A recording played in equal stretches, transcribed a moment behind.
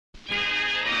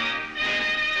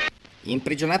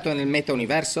Imprigionato nel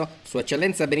meta-universo, Sua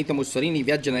Eccellenza Benito Mussolini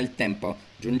viaggia nel tempo,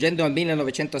 giungendo al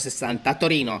 1960 a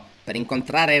Torino per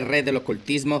incontrare il re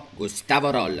dell'occultismo Gustavo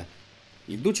Rol.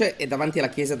 Il Duce è davanti alla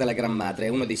chiesa della Gran Madre,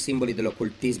 uno dei simboli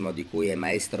dell'occultismo di cui è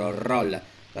maestro Rol,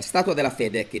 la statua della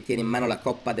fede che tiene in mano la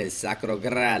coppa del sacro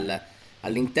Graal.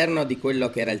 All'interno di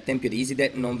quello che era il tempio di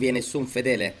Iside non vi è nessun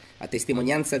fedele, a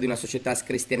testimonianza di una società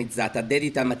scristianizzata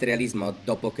dedita al materialismo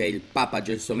dopo che il Papa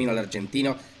Gelsomino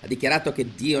l'Argentino ha dichiarato che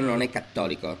Dio non è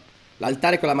cattolico.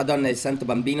 L'altare con la Madonna e il Santo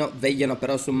Bambino vegliano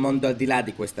però su un mondo al di là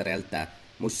di questa realtà.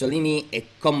 Mussolini è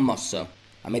commosso.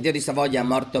 Amedeo di Savoia,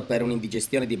 morto per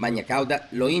un'indigestione di bagna cauda,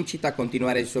 lo incita a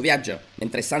continuare il suo viaggio,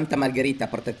 mentre Santa Margherita,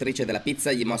 protettrice della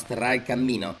pizza, gli mostrerà il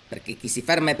cammino, perché chi si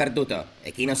ferma è perduto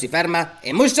e chi non si ferma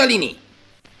è Mussolini!